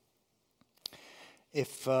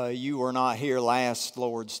If you were not here last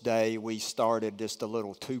Lord's Day, we started just a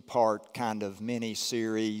little two-part kind of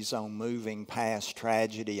mini-series on moving past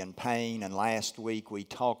tragedy and pain. And last week we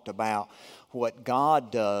talked about what God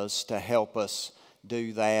does to help us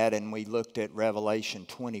do that. And we looked at Revelation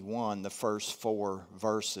 21, the first 4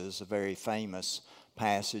 verses, a very famous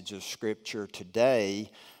passage of Scripture. Today,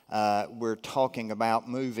 we're talking about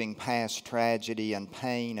moving past tragedy and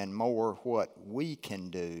pain and more what we can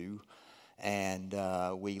do. And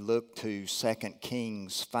we look to 2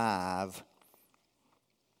 Kings 5,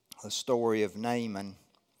 the story of Naaman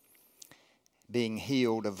being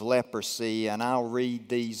healed of leprosy. And I'll read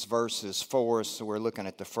these verses for us. So we're looking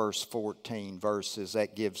at the first 14 verses.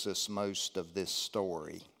 That gives us most of this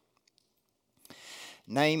story.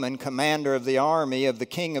 Naaman, commander of the army of the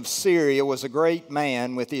king of Syria, was a great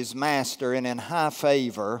man with his master and in high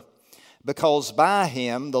favor, because by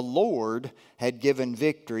him the Lord had given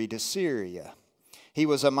victory to Syria. He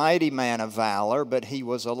was a mighty man of valor, but he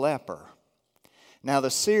was a leper. Now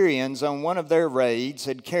the Syrians on one of their raids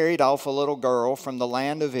had carried off a little girl from the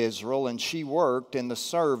land of Israel, and she worked in the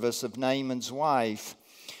service of Naaman's wife.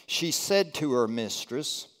 She said to her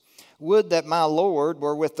mistress, "Would that my Lord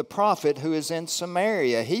were with the prophet who is in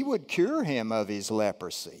Samaria. He would cure him of his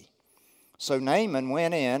leprosy." So Naaman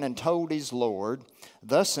went in and told his Lord,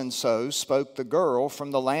 "Thus and so spoke the girl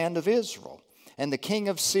from the land of Israel." And the king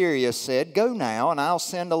of Syria said, "Go now, and I'll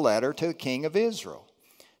send a letter to the king of Israel."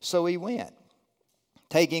 So he went,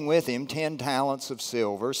 taking with him 10 talents of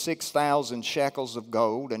silver, 6,000 shekels of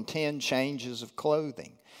gold, and 10 changes of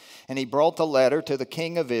clothing. And he brought the letter to the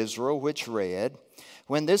king of Israel, which read,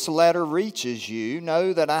 "When this letter reaches you,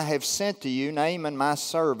 know that I have sent to you Naaman my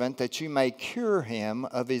servant, that you may cure him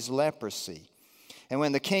of his leprosy." And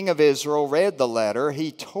when the king of Israel read the letter,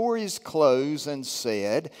 he tore his clothes and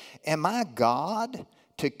said, "Am I God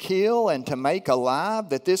to kill and to make alive,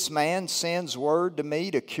 that this man sends word to me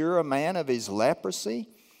to cure a man of his leprosy?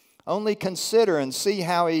 Only consider and see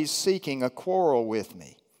how he's seeking a quarrel with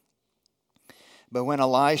me." But when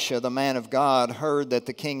Elisha, the man of God, heard that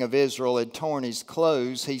the king of Israel had torn his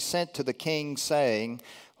clothes, he sent to the king, saying,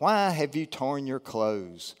 "Why have you torn your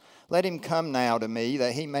clothes? Let him come now to me,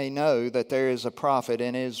 that he may know that there is a prophet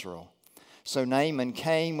in Israel." So Naaman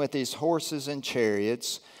came with his horses and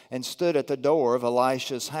chariots and stood at the door of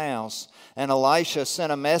Elisha's house. And Elisha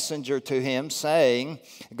sent a messenger to him, saying,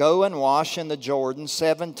 "Go and wash in the Jordan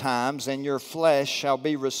 7 times, and your flesh shall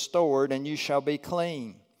be restored, and you shall be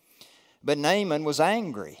clean." But Naaman was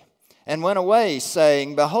angry and went away,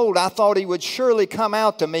 saying, "Behold, I thought he would surely come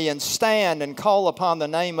out to me and stand and call upon the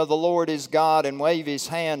name of the Lord his God and wave his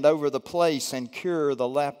hand over the place and cure the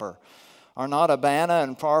leper. Are not Abana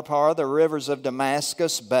and Pharpar, the rivers of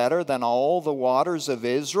Damascus, better than all the waters of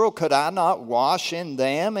Israel? Could I not wash in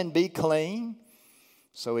them and be clean?"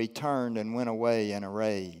 So he turned and went away in a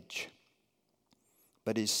rage.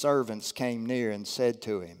 But his servants came near and said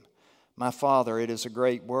to him, "My father, it is a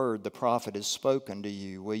great word the prophet has spoken to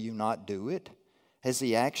you. Will you not do it? Has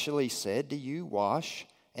he actually said to you, 'Wash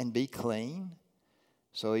and be clean'?"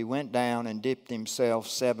 So he went down and dipped himself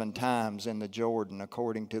 7 times in the Jordan,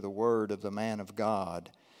 according to the word of the man of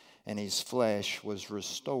God, and his flesh was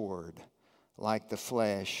restored like the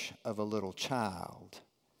flesh of a little child,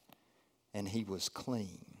 and he was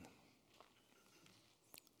clean.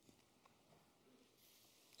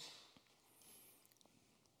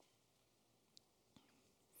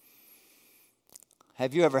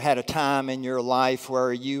 Have you ever had a time in your life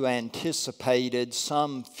where you anticipated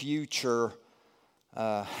some future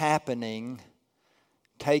happening,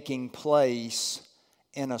 taking place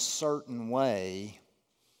in a certain way,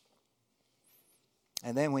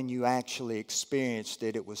 and then when you actually experienced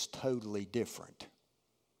it, it was totally different?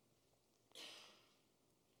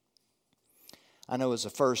 I know as a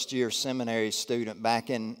first-year seminary student back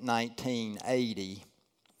in 1980,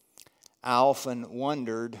 I often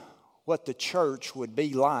wondered what the church would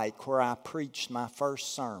be like where I preached my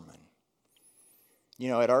first sermon. You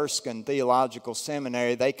know, at Erskine Theological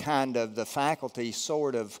Seminary, the faculty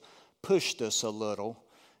sort of pushed us a little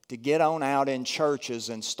to get on out in churches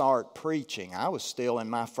and start preaching. I was still in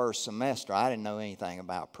my first semester. I didn't know anything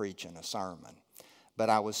about preaching a sermon. But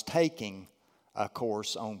I was taking a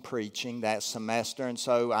course on preaching that semester, and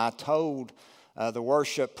so I told the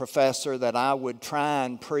worship professor that I would try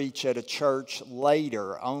and preach at a church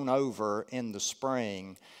later on over in the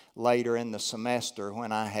spring, later in the semester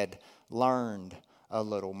when I had learned a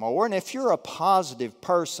little more. And if you're a positive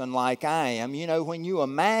person like I am, you know, when you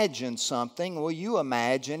imagine something, well, you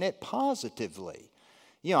imagine it positively.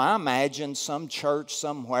 You know, I imagine some church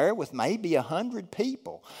somewhere with maybe 100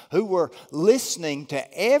 people who were listening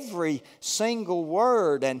to every single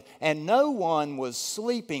word, and no one was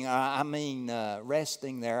sleeping,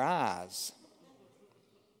 resting their eyes.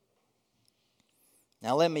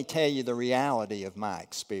 Now, let me tell you the reality of my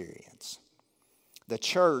experience. The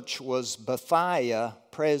church was Bethia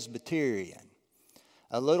Presbyterian,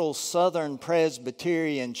 a little Southern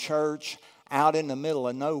Presbyterian church out in the middle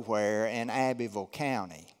of nowhere in Abbeville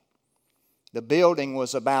County. The building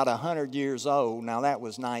was about 100 years old. Now, that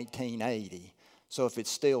was 1980. So if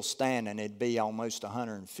it's still standing, it'd be almost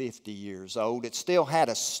 150 years old. It still had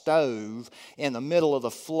a stove in the middle of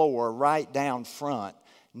the floor right down front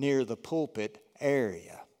near the pulpit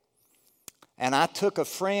area. And I took a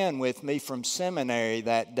friend with me from seminary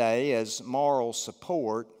that day as moral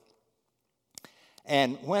support.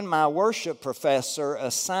 And when my worship professor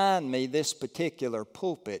assigned me this particular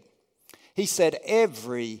pulpit, he said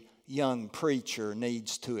every young preacher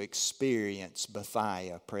needs to experience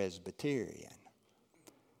Bethia Presbyterian.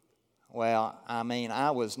 Well,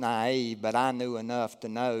 I was naive, but I knew enough to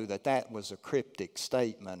know that that was a cryptic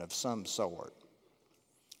statement of some sort.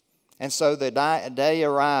 And so the day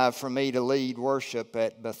arrived for me to lead worship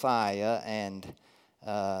at Bethia, and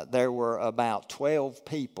there were about 12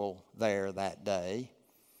 people there that day.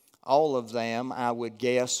 All of them, I would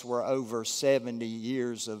guess, were over 70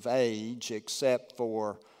 years of age, except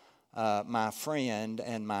for my friend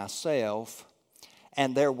and myself.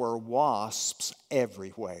 And there were wasps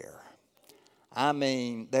everywhere.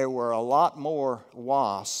 There were a lot more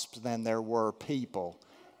wasps than there were people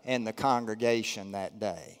in the congregation that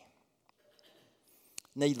day.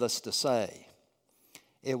 Needless to say,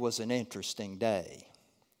 it was an interesting day.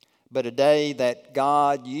 But a day that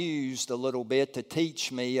God used a little bit to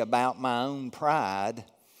teach me about my own pride,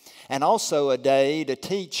 and also a day to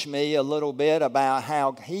teach me a little bit about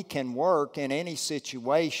how He can work in any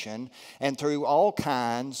situation and through all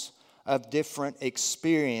kinds of different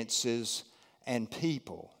experiences and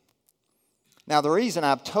people. Now, the reason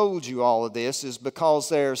I've told you all of this is because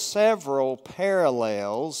there are several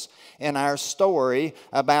parallels in our story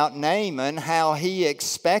about Naaman, how he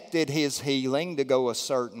expected his healing to go a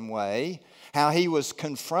certain way, how he was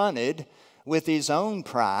confronted with his own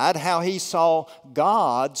pride, how he saw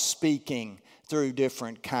God speaking through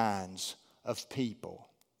different kinds of people.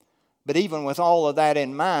 But even with all of that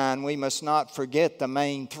in mind, we must not forget the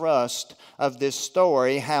main thrust of this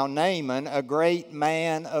story, how Naaman, a great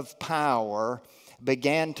man of power,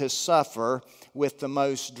 began to suffer with the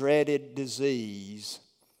most dreaded disease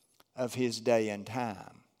of his day and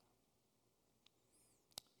time.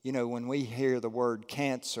 You know, when we hear the word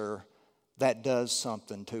cancer, that does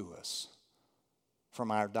something to us from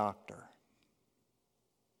our doctor.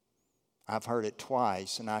 I've heard it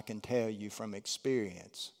twice, and I can tell you from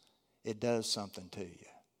experience, it does something to you.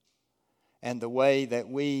 And the way that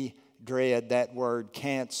we dread that word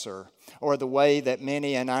cancer, or the way that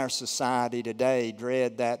many in our society today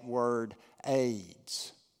dread that word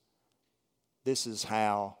AIDS, this is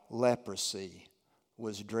how leprosy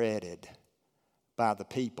was dreaded by the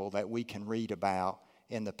people that we can read about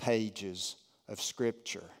in the pages of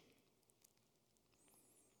Scripture.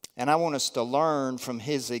 And I want us to learn from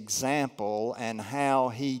his example and how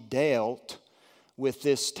he dealt with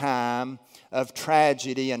this time of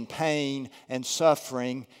tragedy and pain and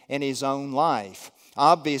suffering in his own life.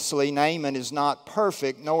 Obviously, Naaman is not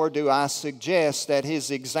perfect, nor do I suggest that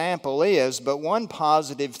his example is, but one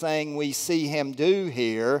positive thing we see him do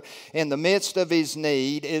here in the midst of his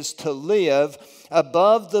need is to live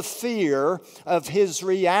above the fear of his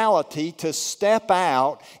reality, to step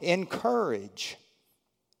out in courage.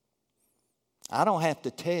 I don't have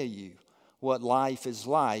to tell you what life is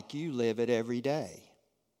like. You live it every day.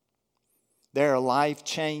 There are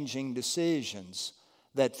life-changing decisions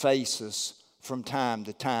that face us from time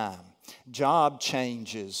to time. Job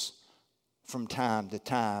changes from time to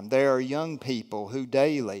time. There are young people who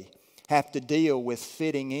daily have to deal with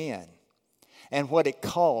fitting in and what it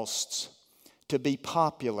costs to be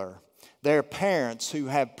popular. There are parents who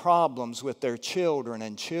have problems with their children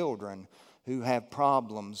and children who have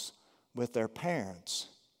problems with their parents.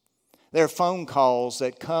 There are phone calls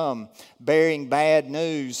that come bearing bad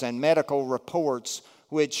news and medical reports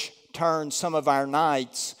which turn some of our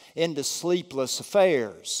nights into sleepless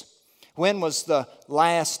affairs. When was the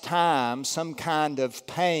last time some kind of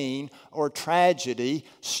pain or tragedy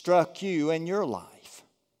struck you in your life?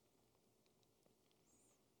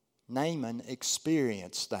 Naaman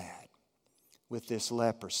experienced that with this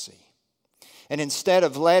leprosy. And instead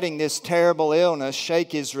of letting this terrible illness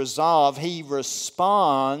shake his resolve, he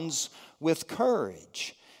responds with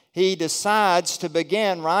courage. he decides to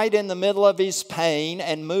begin right in the middle of his pain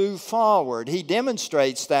and move forward. He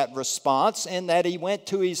demonstrates that response in that he went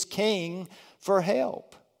to his king for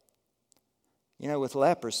help. You know, with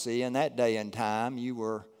leprosy in that day and time, you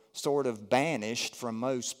were sort of banished from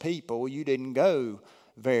most people. You didn't go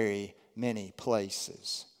very many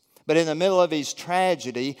places. But in the middle of his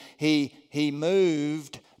tragedy, he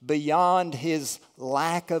moved beyond his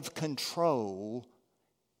lack of control.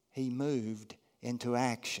 He moved into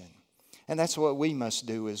action. And that's what we must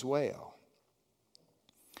do as well.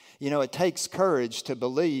 You know, it takes courage to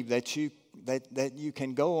believe that you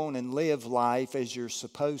can go on and live life as you're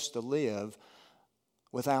supposed to live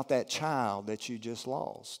without that child that you just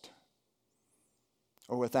lost,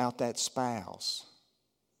 or without that spouse,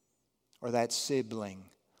 or that sibling,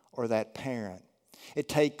 or that parent. It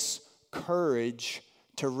takes courage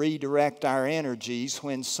to redirect our energies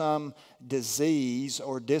when some disease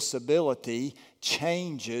or disability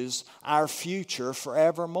changes our future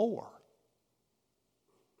forevermore.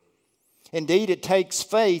 Indeed, it takes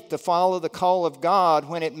faith to follow the call of God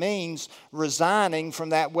when it means resigning from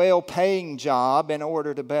that well-paying job in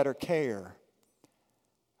order to better care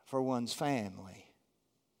for one's family.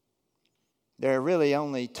 There are really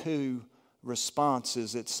only two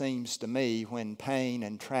responses, it seems to me, when pain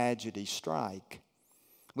and tragedy strike.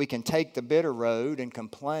 We can take the bitter road and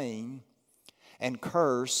complain and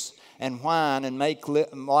curse and whine and make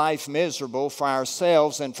life miserable for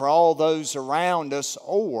ourselves and for all those around us,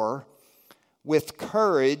 or with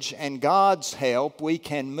courage and God's help, we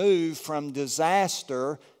can move from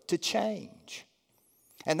disaster to change.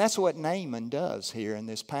 And that's what Naaman does here in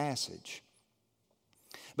this passage.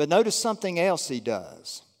 But notice something else he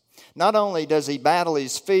does. Not only does he battle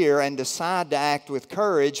his fear and decide to act with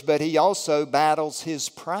courage, but he also battles his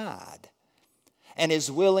pride and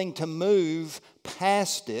is willing to move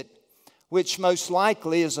past it, which most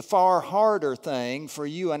likely is a far harder thing for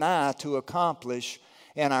you and I to accomplish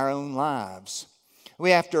in our own lives.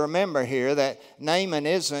 We have to remember here that Naaman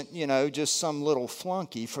isn't, just some little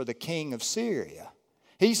flunky for the king of Syria.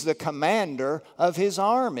 He's the commander of his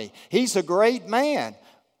army. He's a great man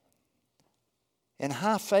in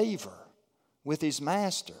high favor with his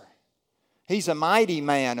master. He's a mighty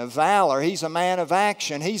man of valor. He's a man of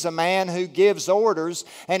action. He's a man who gives orders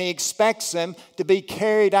and he expects them to be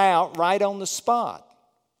carried out right on the spot.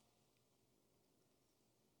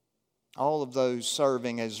 All of those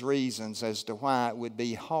serving as reasons as to why it would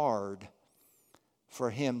be hard for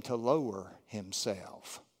him to lower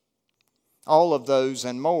himself. All of those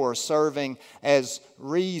and more serving as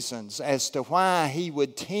reasons as to why he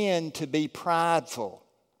would tend to be prideful.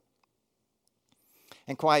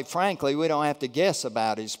 And quite frankly, we don't have to guess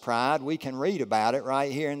about his pride. We can read about it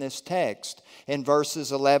right here in this text. In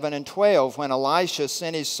verses 11 and 12, when Elisha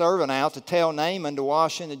sent his servant out to tell Naaman to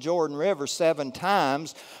wash in the Jordan River 7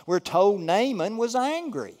 times, we're told Naaman was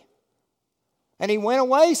angry. And he went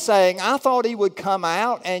away saying, I thought he would come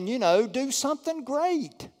out and, do something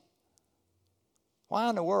great. Why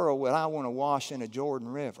in the world would I want to wash in a Jordan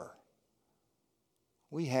River?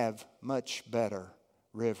 We have much better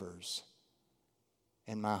rivers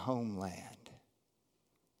in my homeland.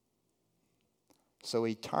 So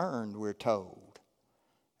he turned, we're told,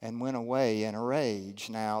 and went away in a rage.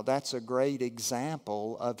 Now, that's a great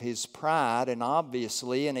example of his pride, and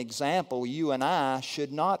obviously an example you and I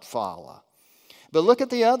should not follow. But look at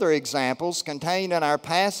the other examples contained in our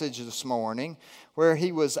passage this morning where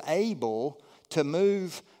he was able to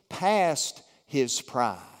move past his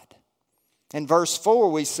pride. In verse 4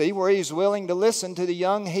 we see where he's willing to listen to the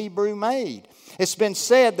young Hebrew maid. It's been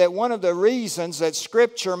said that one of the reasons that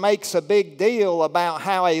Scripture makes a big deal about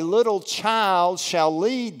how a little child shall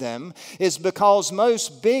lead them is because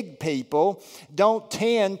most big people don't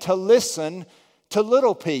tend to listen to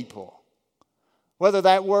little people. Whether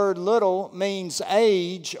that word little means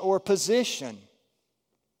age or position.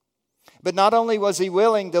 But not only was he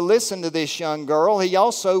willing to listen to this young girl, he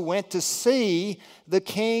also went to see the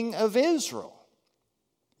king of Israel.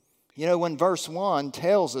 When verse 1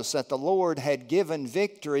 tells us that the Lord had given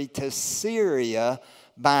victory to Syria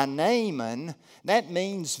by Naaman, that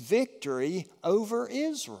means victory over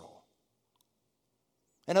Israel.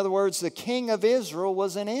 In other words, the king of Israel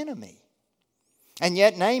was an enemy. And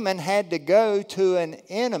yet Naaman had to go to an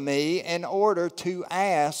enemy in order to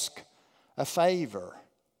ask a favor.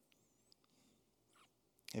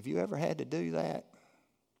 Have you ever had to do that?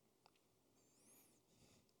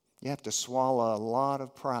 You have to swallow a lot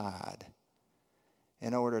of pride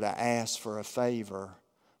in order to ask for a favor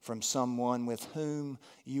from someone with whom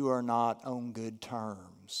you are not on good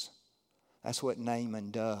terms. That's what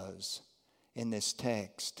Naaman does in this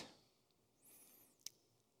text.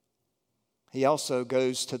 He also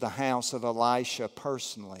goes to the house of Elisha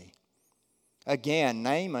personally. Again,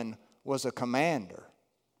 Naaman was a commander.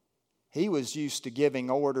 He was used to giving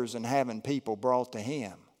orders and having people brought to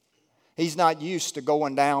him. He's not used to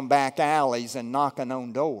going down back alleys and knocking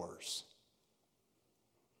on doors.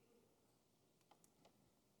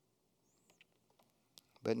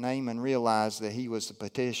 But Naaman realized that he was the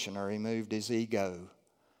petitioner. He moved his ego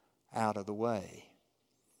out of the way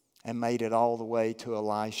and made it all the way to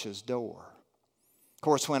Elisha's door. Of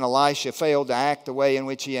course, when Elisha failed to act the way in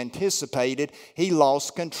which he anticipated, he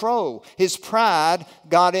lost control. His pride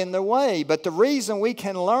got in the way. But the reason we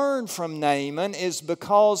can learn from Naaman is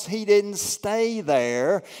because he didn't stay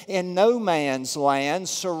there in no man's land,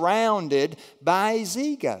 surrounded by his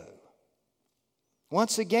ego.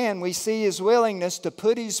 Once again, we see his willingness to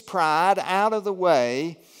put his pride out of the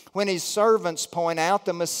way when his servants point out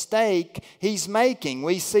the mistake he's making.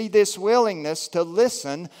 We see this willingness to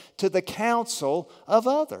listen to the counsel of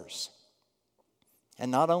others.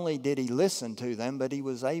 And not only did he listen to them, but he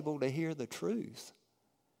was able to hear the truth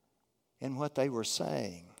in what they were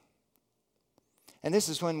saying. And this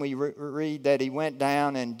is when we read that he went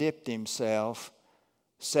down and dipped himself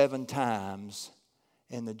 7 times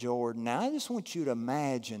in the Jordan. Now, I just want you to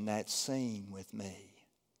imagine that scene with me.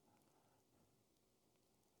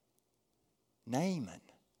 Naaman,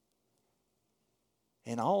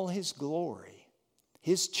 in all his glory,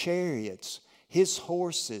 his chariots, his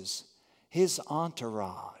horses, his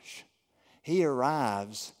entourage, he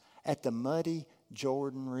arrives at the muddy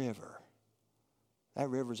Jordan River. That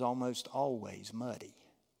river's almost always muddy.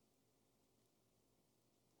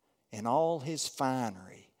 In all his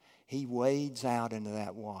finery, he wades out into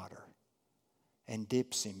that water and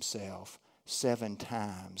dips himself 7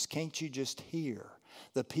 times. Can't you just hear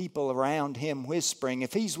the people around him whispering?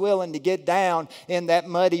 If he's willing to get down in that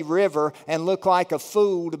muddy river and look like a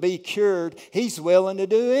fool to be cured, he's willing to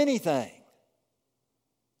do anything.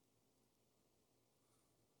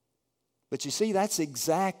 But you see, that's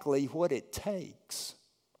exactly what it takes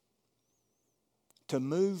to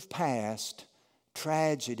move past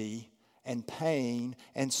tragedy and pain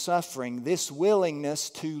and suffering, this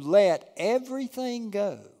willingness to let everything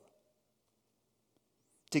go,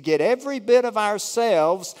 to get every bit of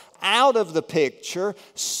ourselves out of the picture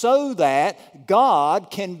so that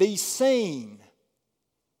God can be seen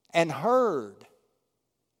and heard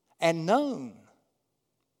and known.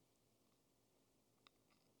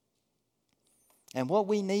 And what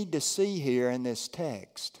we need to see here in this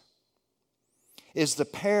text is the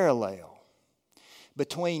parallel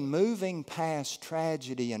between moving past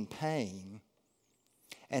tragedy and pain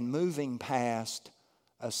and moving past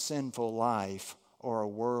a sinful life or a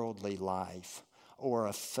worldly life or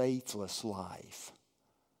a faithless life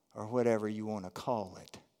or whatever you want to call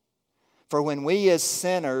it. For when we as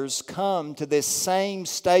sinners come to this same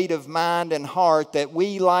state of mind and heart that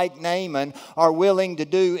we, like Naaman, are willing to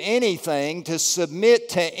do anything to submit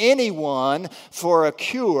to anyone for a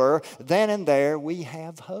cure, then and there we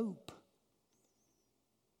have hope.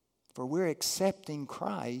 For we're accepting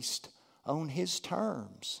Christ on His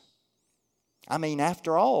terms. I mean,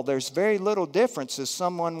 after all, there's very little difference, as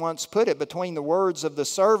someone once put it, between the words of the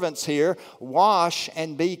servants here, wash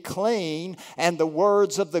and be clean, and the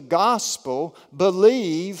words of the gospel,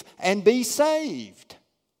 believe and be saved.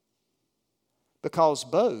 Because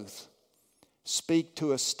both speak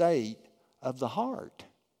to a state of the heart.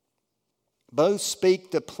 Both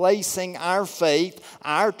speak to placing our faith,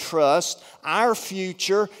 our trust, our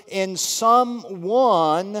future in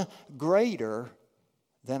someone greater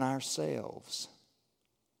than ourselves.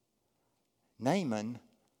 Naaman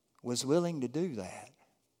was willing to do that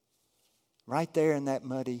right there in that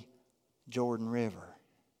muddy Jordan River.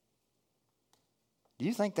 Do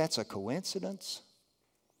you think that's a coincidence?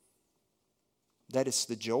 That it's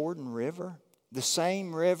the Jordan River? The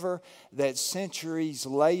same river that centuries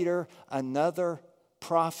later another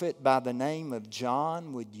prophet by the name of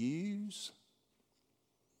John would use?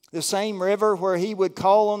 The same river where he would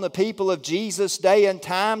call on the people of Jesus' day and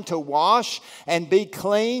time to wash and be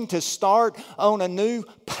clean, to start on a new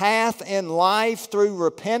path in life through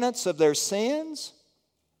repentance of their sins?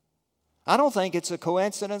 I don't think it's a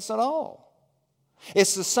coincidence at all.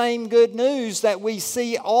 It's the same good news that we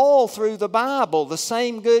see all through the Bible, the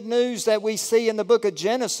same good news that we see in the book of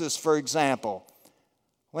Genesis, for example,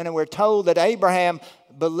 when we're told that Abraham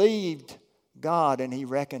believed God and He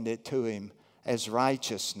reckoned it to him as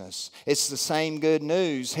righteousness. It's the same good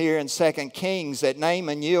news here in 2 Kings that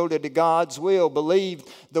Naaman yielded to God's will, believed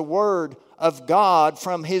the word of God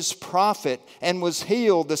from his prophet, and was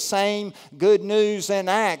healed. The same good news in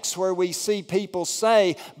Acts where we see people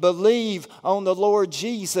say, believe on the Lord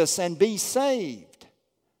Jesus and be saved.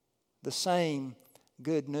 The same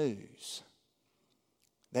good news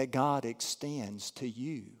that God extends to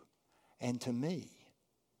you and to me.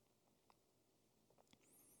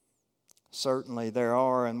 Certainly there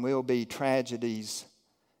are and will be tragedies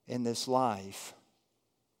in this life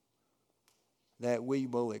that we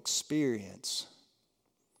will experience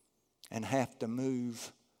and have to move